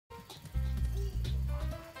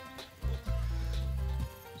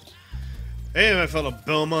Hey my fellow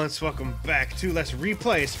Belmonts, welcome back to Let's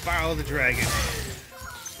Replay Spyro the Dragon.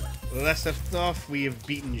 Last left off, we have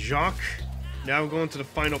beaten Gnorc. Now we're going to the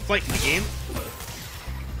final fight in the game.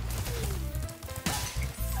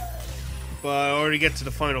 But in order to get to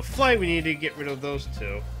the final fight, we need to get rid of those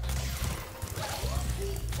two.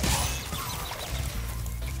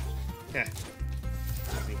 Yeah.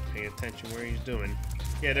 Pay attention where he's doing.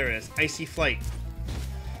 Yeah, there it is. Icy Flight.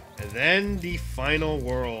 And then the final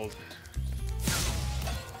world.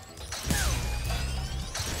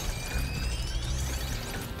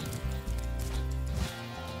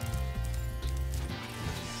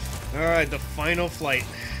 Alright, the final flight.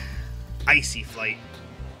 Icy Flight.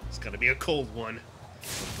 It's gonna be a cold one.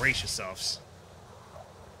 So brace yourselves.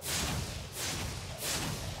 I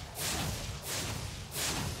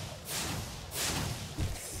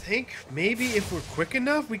think maybe if we're quick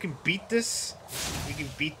enough, we can beat this. We can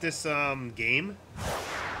beat this game.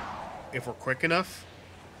 If we're quick enough.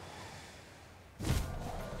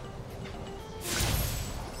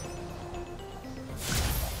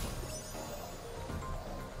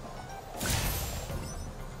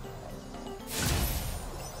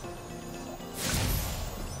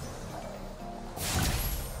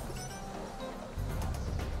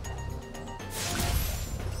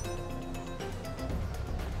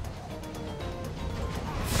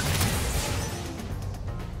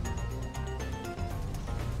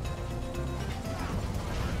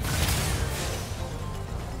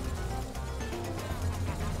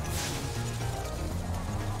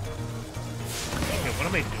 What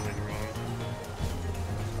am I doing wrong?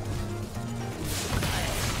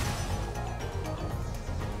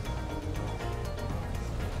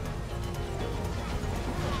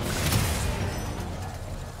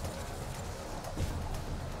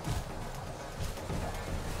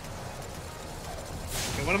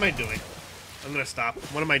 Okay, what am I doing? I'm gonna stop.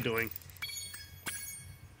 What am I doing?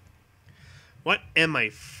 What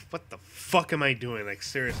the fuck am I doing? Like,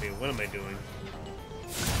 seriously, what am I doing?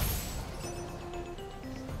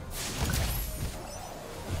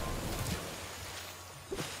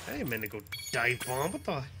 I ain't meant to go dive bomb. What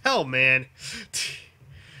the hell, man?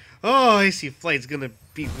 Oh, Icy Flight's gonna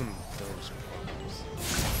be one of those problems.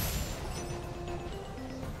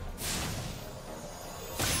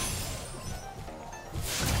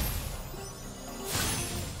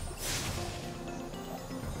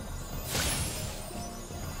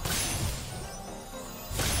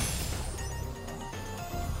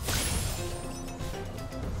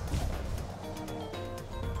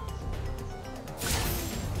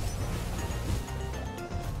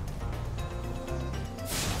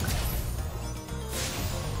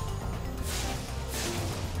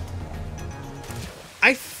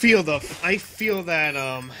 I feel that,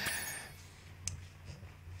 I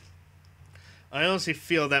honestly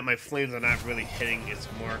feel that my flames are not really hitting its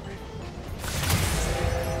mark.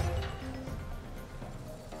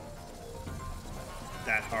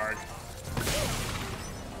 That hard.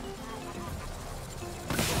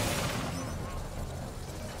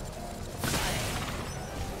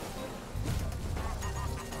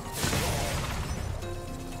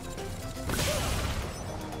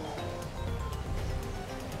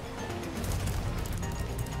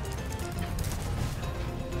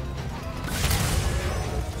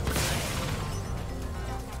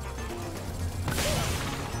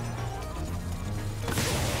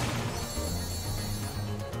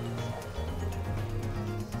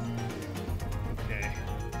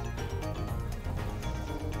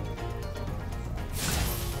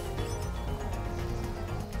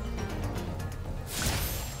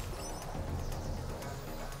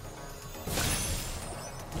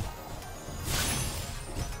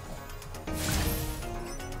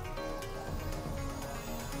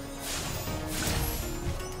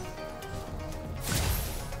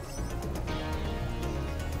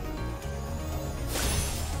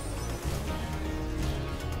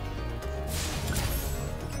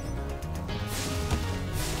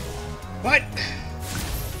 What?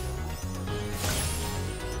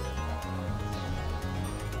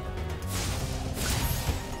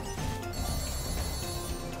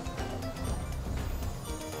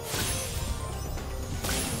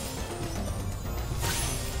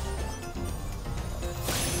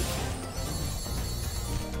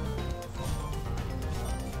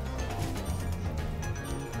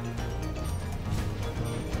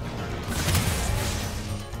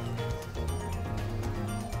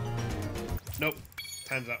 Nope.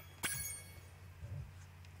 Time's up.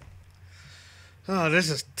 Oh,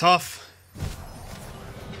 this is tough.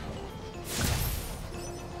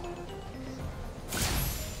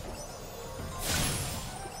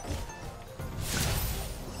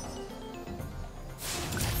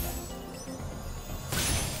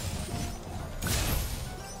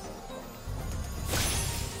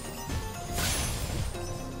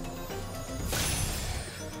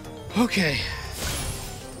 Okay.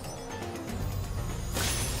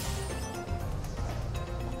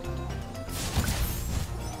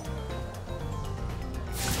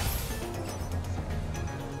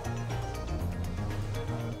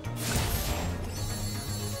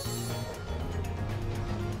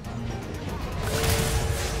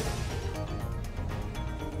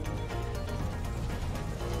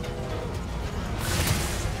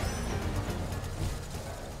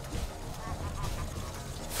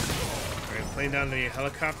 Playing down the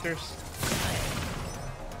helicopters.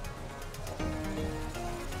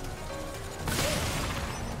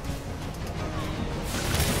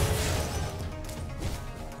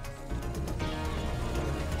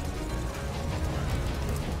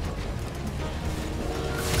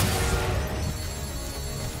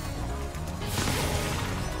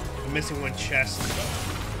 I'm missing one chest.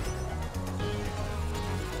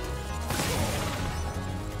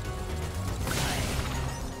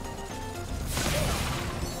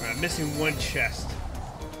 Missing one chest.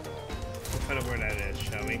 We'll find out where that is,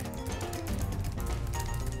 shall we?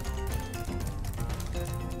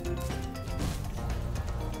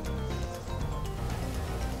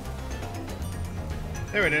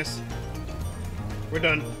 There it is. We're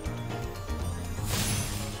done.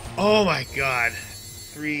 Oh my god.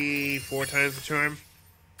 3, 4 times the charm?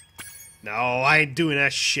 No, I ain't doing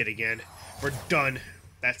that shit again. We're done.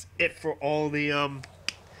 That's it for all the,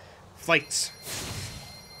 flights.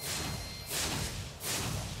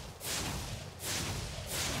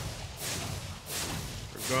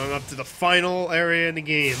 Going up to the final area in the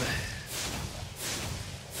game.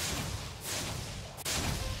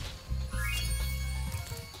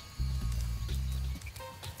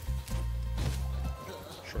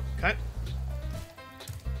 Shortcut.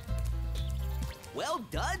 Well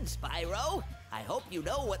done, Spyro. I hope you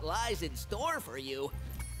know what lies in store for you.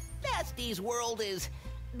 Nasty's world is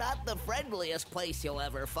not the friendliest place you'll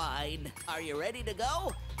ever find. Are you ready to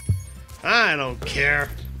go? I don't care.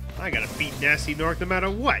 I gotta beat Nasty Gnorc no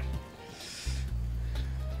matter what.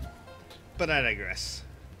 But I digress.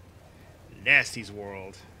 Nasty's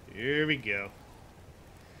world. Here we go.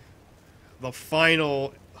 The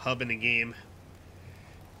final hub in the game.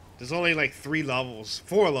 There's only like 4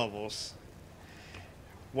 levels.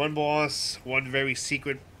 1 boss, 1 very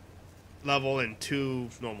secret level, and 2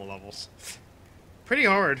 normal levels. Pretty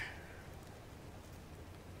hard.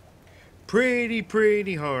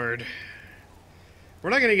 Pretty hard. We're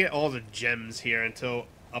not gonna get all the gems here until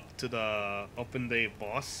up to the open day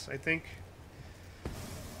boss, I think.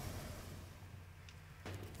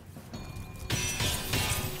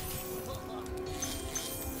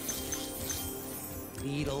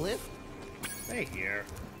 Need a lift? Hey here.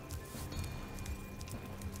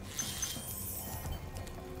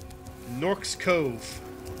 Gnorc's Cove,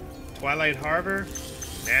 Twilight Harbor,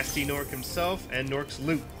 Nasty Gnorc himself, and Gnorc's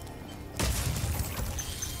loot.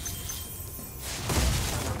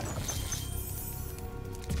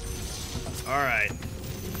 Alright.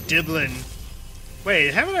 Diblin.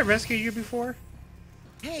 Wait, haven't I rescued you before?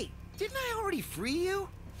 Hey, didn't I already free you?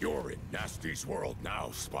 You're in Nasty's world now,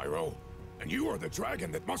 Spyro. And you are the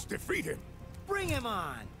dragon that must defeat him. Bring him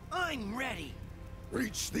on. I'm ready.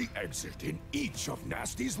 Reach the exit in each of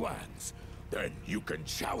Nasty's lands. Then you can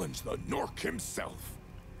challenge the Gnorc himself.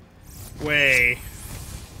 Wait.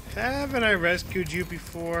 Haven't I rescued you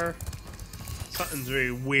before? Something's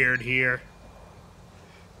very weird here.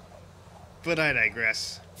 But I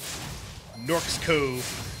digress. Gnorc's Cove.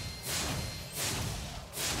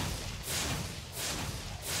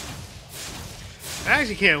 I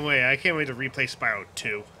actually can't wait. I can't wait to replay Spyro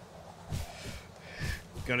 2.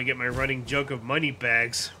 Gonna get my running joke of money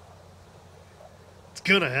bags. It's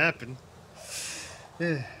gonna happen.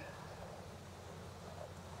 I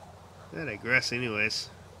digress anyways.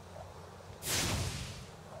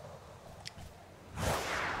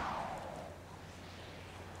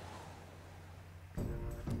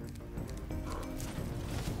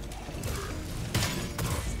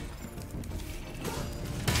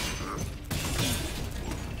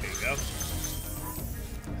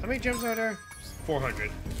 How many gems are there?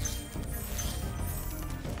 400.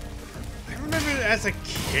 I remember as a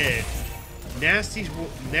kid, Nasty's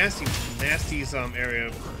area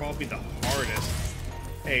would probably be the hardest.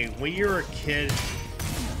 Hey, when you were a kid,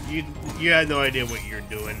 you had no idea what you're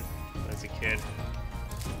doing as a kid.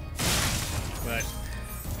 But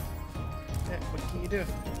what can you do?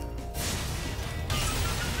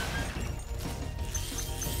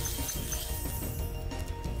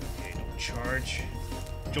 Okay, don't charge.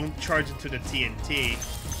 Don't charge into the TNT.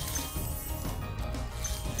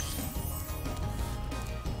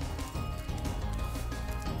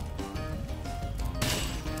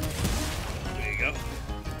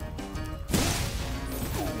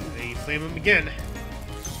 Flame him again.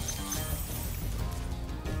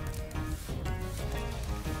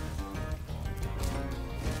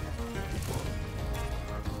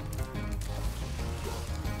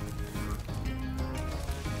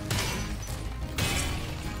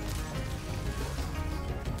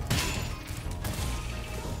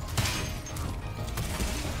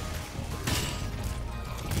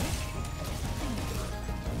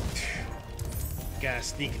 Got a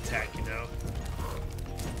sneak attack, you know.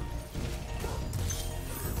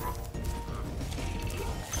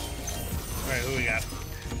 Alright, who we got?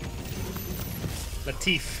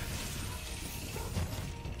 Latif.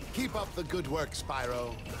 Keep up the good work,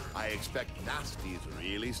 Spyro. I expect Nasty's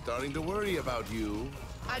really starting to worry about you.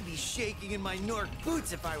 I'd be shaking in my Gnorc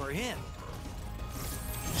boots if I were him.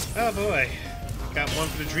 Oh boy. Got one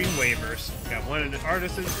for the Dream Waivers. Got one in the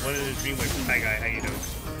Artisan, one in the Dream Waivers. Hi guy, how you doing?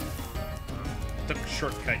 Took a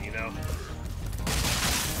shortcut, you know.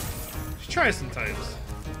 Just try it sometimes.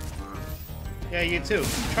 Yeah, you too.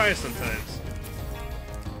 Try it sometimes.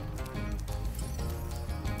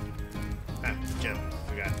 Ah, gem.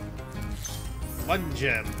 Forgot. One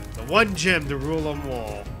gem. The one gem to rule them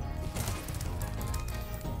all.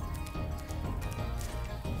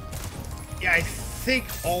 Yeah, I think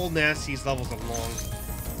all Nasty's levels are long.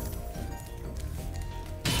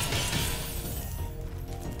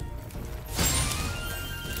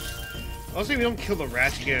 Also, if we don't kill the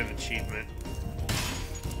rats, you get an achievement.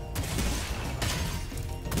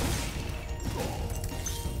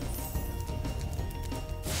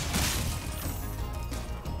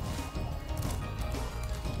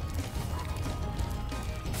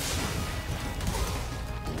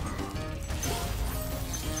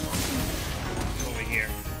 Over here.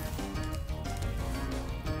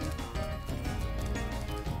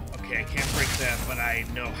 Okay, I can't break that, but I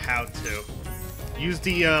know how to. Use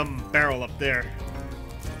the barrel up there.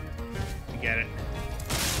 You get it.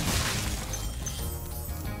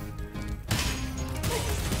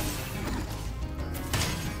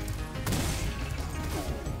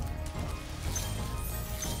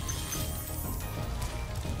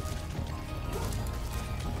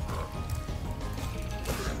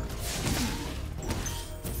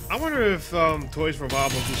 I wonder if Toys for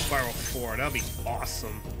Bob will do Spyro 4. That'd be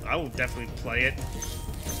awesome. I will definitely play it.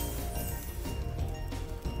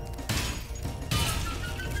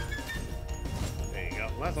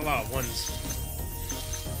 Well, that's a lot of ones.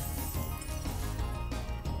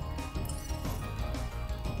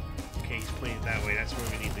 Okay, he's pointing that way. That's where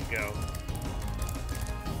we need to go.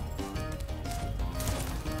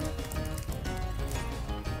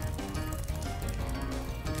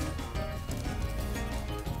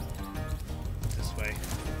 This way.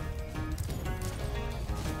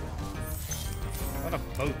 A lot of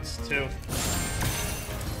boats, too.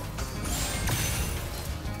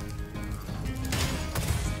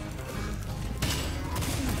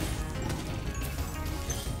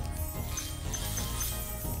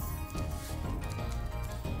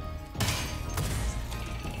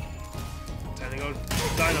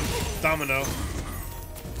 Domino.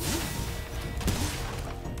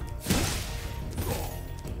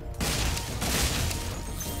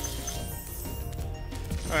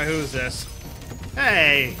 Alright, who's this?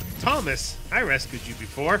 Hey, Thomas! I rescued you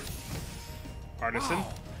before. Artisan.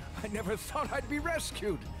 Wow. I never thought I'd be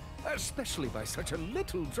rescued, especially by such a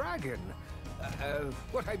little dragon.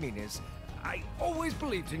 What I mean is, I always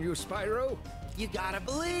believed in you, Spyro. You gotta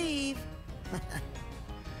believe.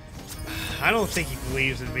 I don't think he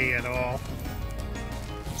believes in me at all.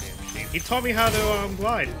 Damn shame. He taught me how to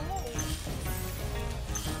glide.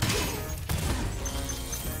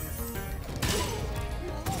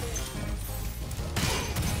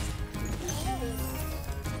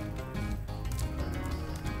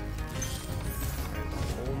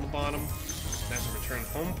 Hole in the bottom. That's a return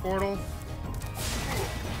home portal.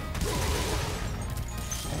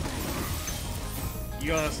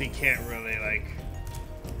 You honestly can't really, like...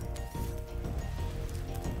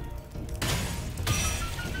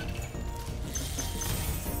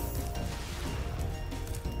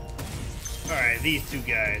 Alright, these two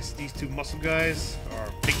guys. These two muscle guys, or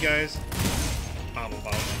big guys. I'm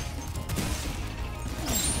about them.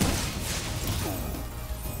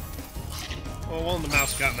 Well, one of the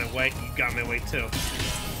mouse got in my way. You got in my way, too.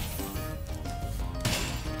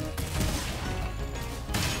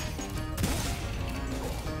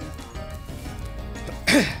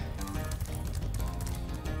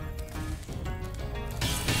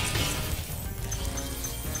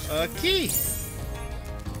 A key!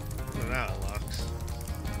 Well, that unlocks.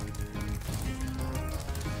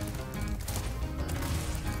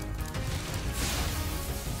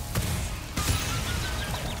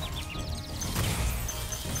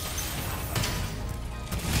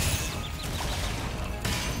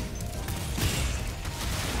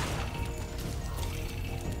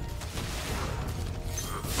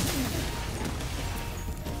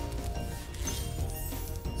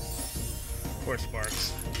 Poor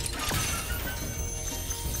Sparks.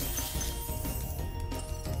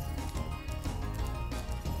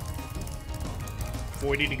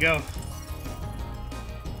 $40 to go.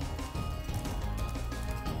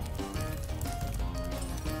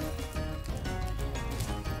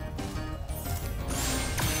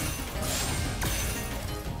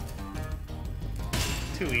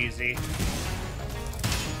 Too easy.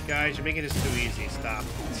 Guys, you're making this too easy. Stop.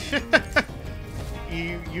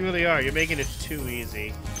 You really are. You're making it too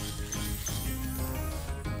easy.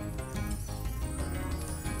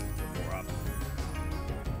 More up.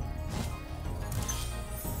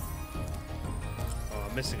 Oh,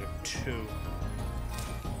 I'm missing a 2.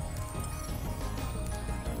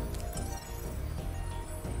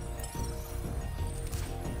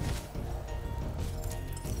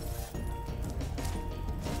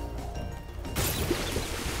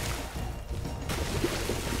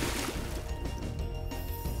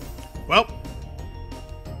 Well,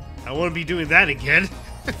 I won't be doing that again.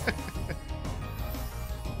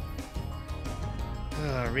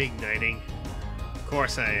 Reigniting. Of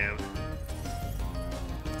course I am.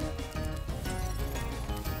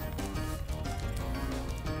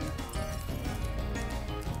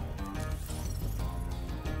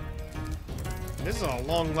 This is a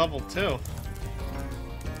long level too.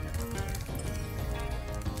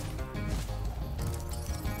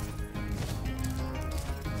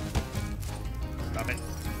 Stop it.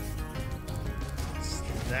 It's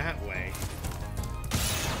that way.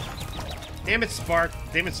 Damn it, Spark.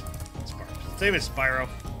 Damn it, Spark. Damn it, Spyro.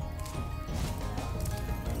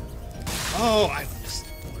 Oh, I missed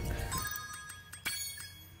one.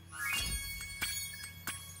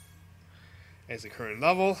 As the current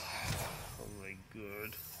level. Oh my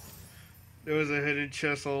god. There was a hidden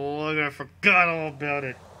chest all along and I forgot all about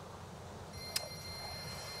it.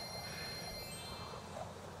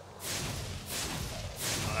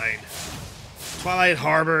 Fine. Twilight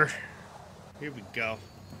Harbor. Here we go.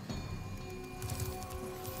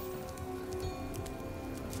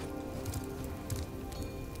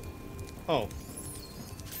 Oh.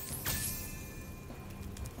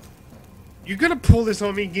 You're gonna pull this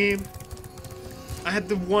on me, game? I had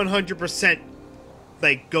to 100%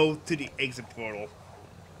 like go to the exit portal.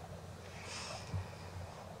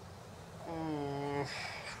 Oh.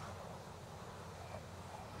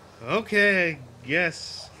 Okay,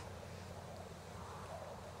 yes.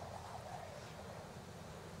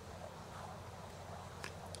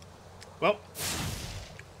 Well,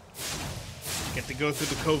 get to go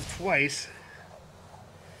through the cove twice.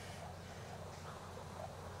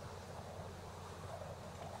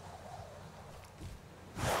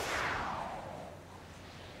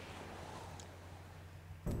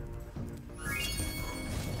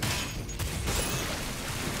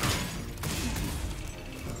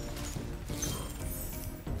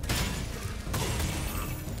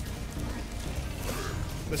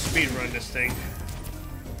 Let's speed run this thing.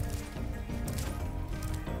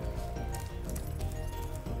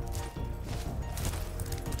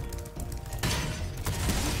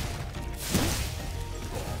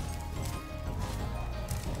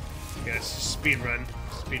 Yes, speed run.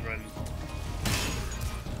 Speed run.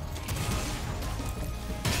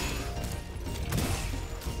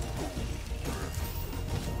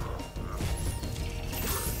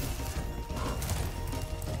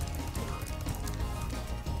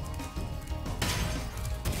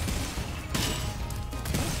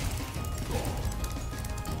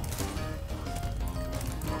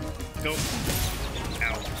 Go.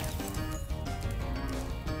 Ow.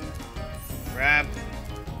 Grab.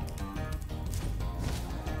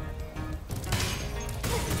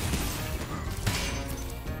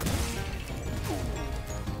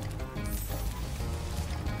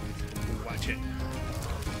 Watch it.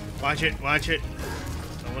 Watch it, watch it.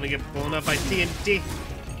 Don't want to get blown up by TNT.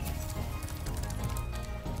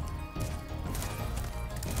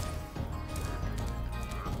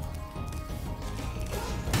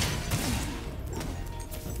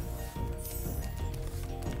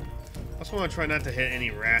 I want to try not to hit any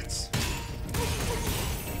rats.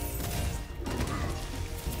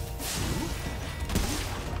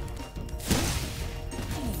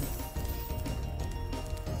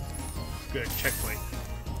 Good, checkpoint.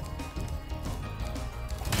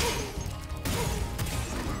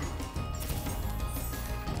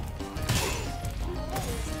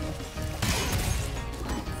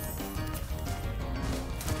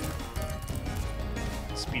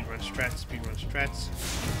 Speedrun strats, speedrun strats.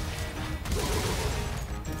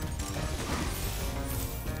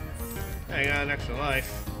 I got an extra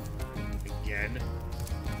life. Again.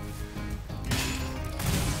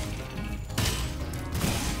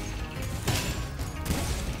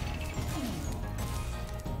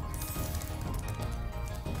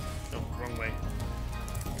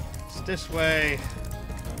 this way.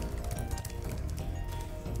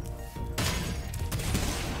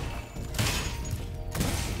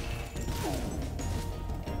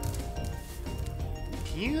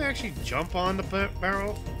 Can you actually jump on the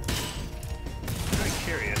barrel? I'm very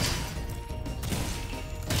curious.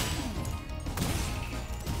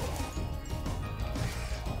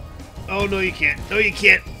 Oh, no you can't. No you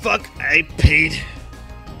can't. Fuck, I paid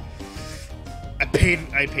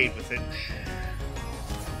with it.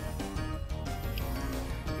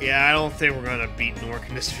 Yeah, I don't think we're gonna beat Gnorc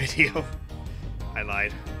in this video. I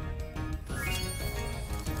lied.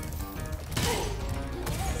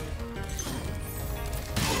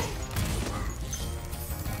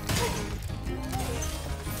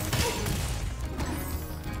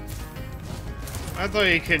 I thought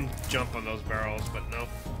you can jump on those barrels, but no.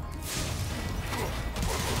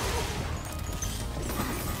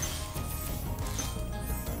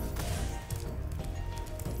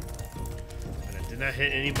 And I did not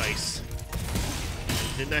hit any mice.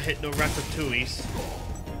 Did not hit no ratatouilles.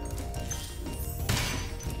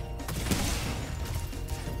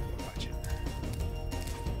 Watch it.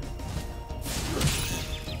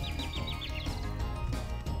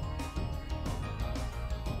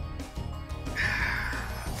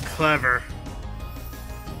 Clever.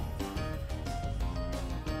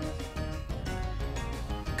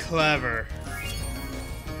 Clever.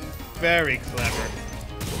 Very clever.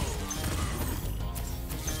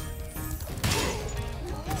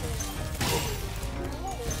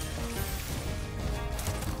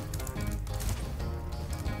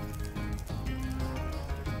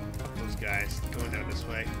 Those guys going down this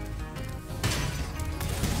way.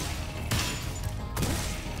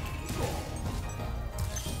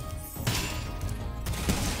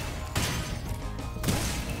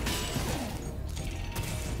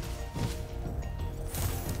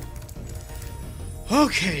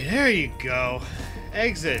 Okay, there you go.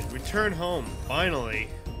 Exit. Return home. Finally.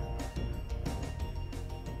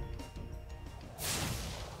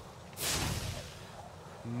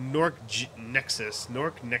 Gnorc Nexus.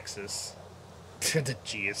 Gnorc Nexus. The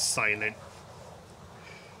G is silent.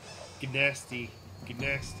 Gnasty.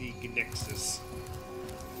 Gnasty Gnexus.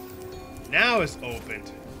 Now it's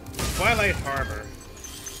opened. Twilight Harbor.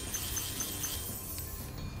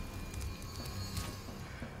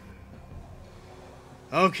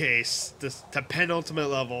 Okay, the penultimate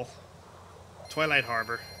level. Twilight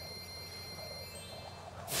Harbor.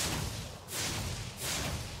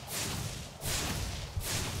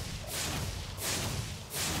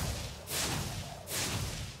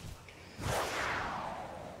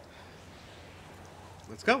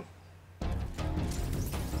 Let's go.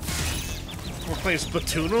 We're playing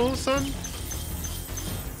Splatoon all of a sudden?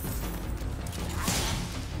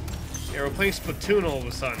 Yeah, we're playing Splatoon all of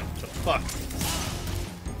a sudden. What the fuck?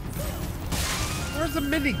 Where's the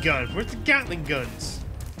minigun? Where's the Gatling guns?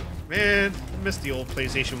 Man, I miss the old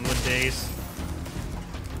PlayStation 1 days.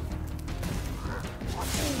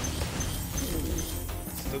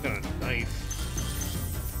 Still got a knife.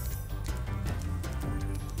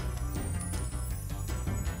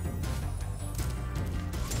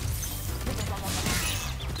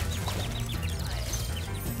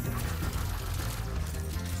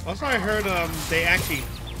 Also, I heard they actually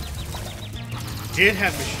did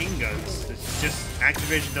have machine guns. It's just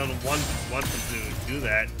Activision doesn't want them to do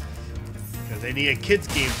that because they need a kids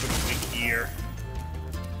game for the big year.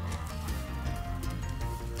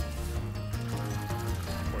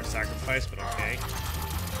 Or a sacrifice, but okay.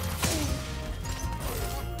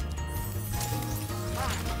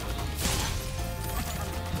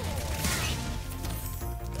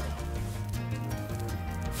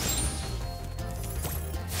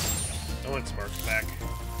 No one sparks back.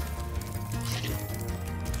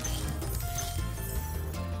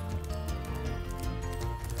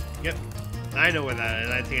 Yep, I know where that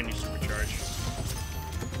is. I think I need supercharge.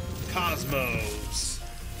 Cosmos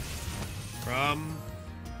from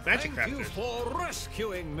Magic Crafters. Thank you for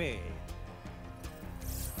rescuing me.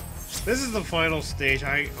 This is the final stage.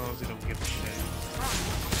 I honestly don't give a shit.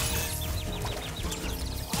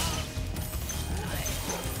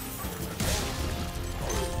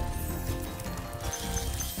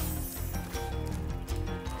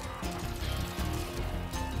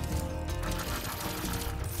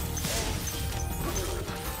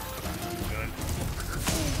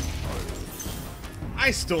 I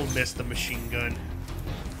still miss the machine gun.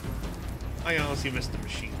 I honestly miss the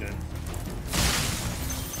machine gun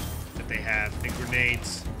that they have. And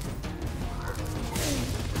grenades.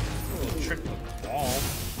 A little trick with the wall.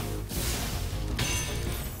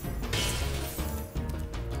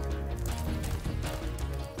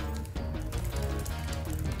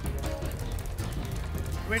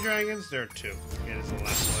 breakaway dragons? There are 2. Yeah, this is the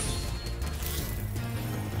last one.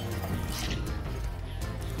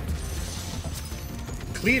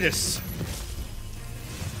 Cletus.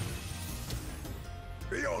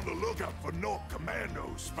 Be on the lookout for Gnorc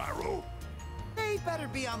commandos, Spyro. They better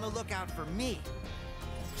be on the lookout for me.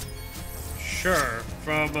 Sure,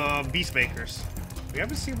 from Beastmakers. We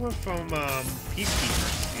haven't seen one from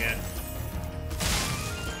Peacekeepers yet.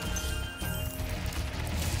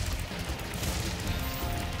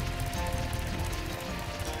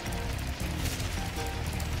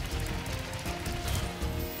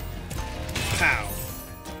 Pow.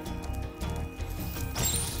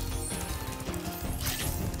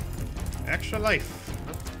 Extra life.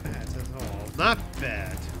 Not bad at all. Not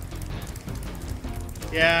bad.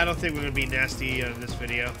 Yeah, I don't think we're gonna be nasty in this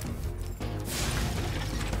video.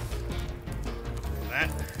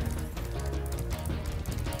 That.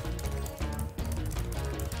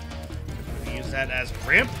 Use that as a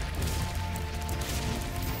ramp.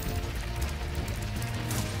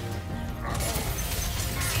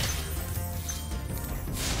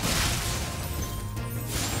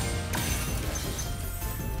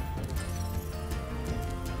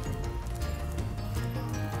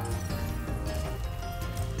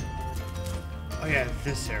 Oh yeah,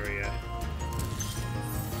 this area.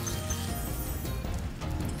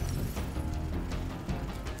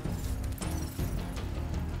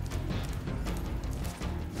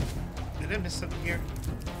 Did I miss something here?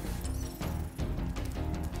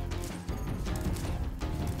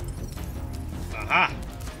 Aha!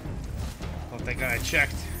 Oh, thank God I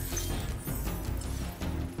checked.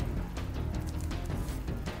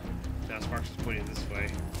 Now Sparks is pointing this way.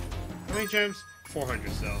 How many gems?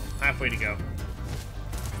 400 still. Halfway to go.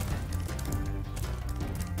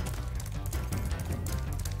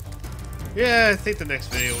 Yeah, I think the next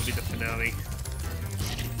video will be the finale.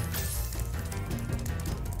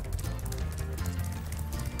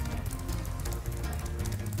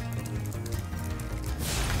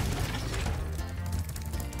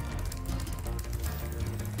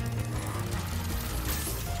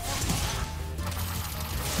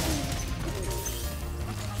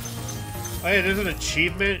 Oh yeah, there's an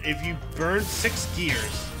achievement. If you burn 6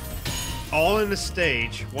 gears, all in the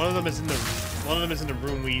stage, one of them is in the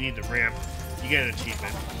room where you need to ramp, you get an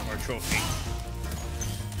achievement or a trophy.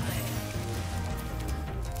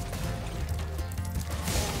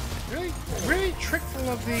 Really trickful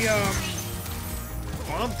of the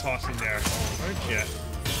bomb tossing there, aren't you?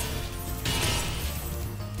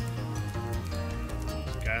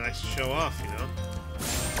 This guy likes to show off, you know.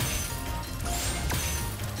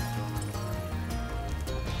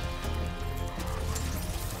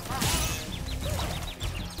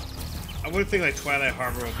 I would think like Twilight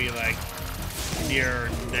Harbor would be like near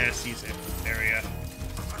Nasty's area.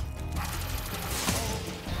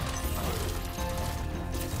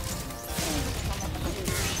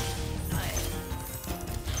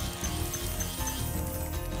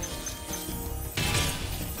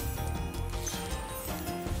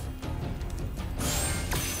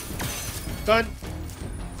 Done.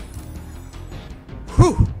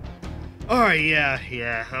 Whew. Alright,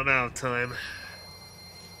 yeah, I'm out of time.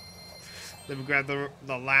 Let me grab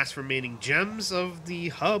the last remaining gems of the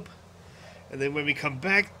hub, and then when we come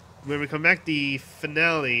back, the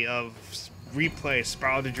finale of replay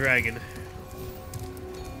Spyro the Dragon.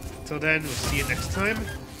 Until then, we'll see you next time.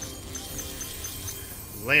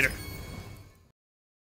 Later.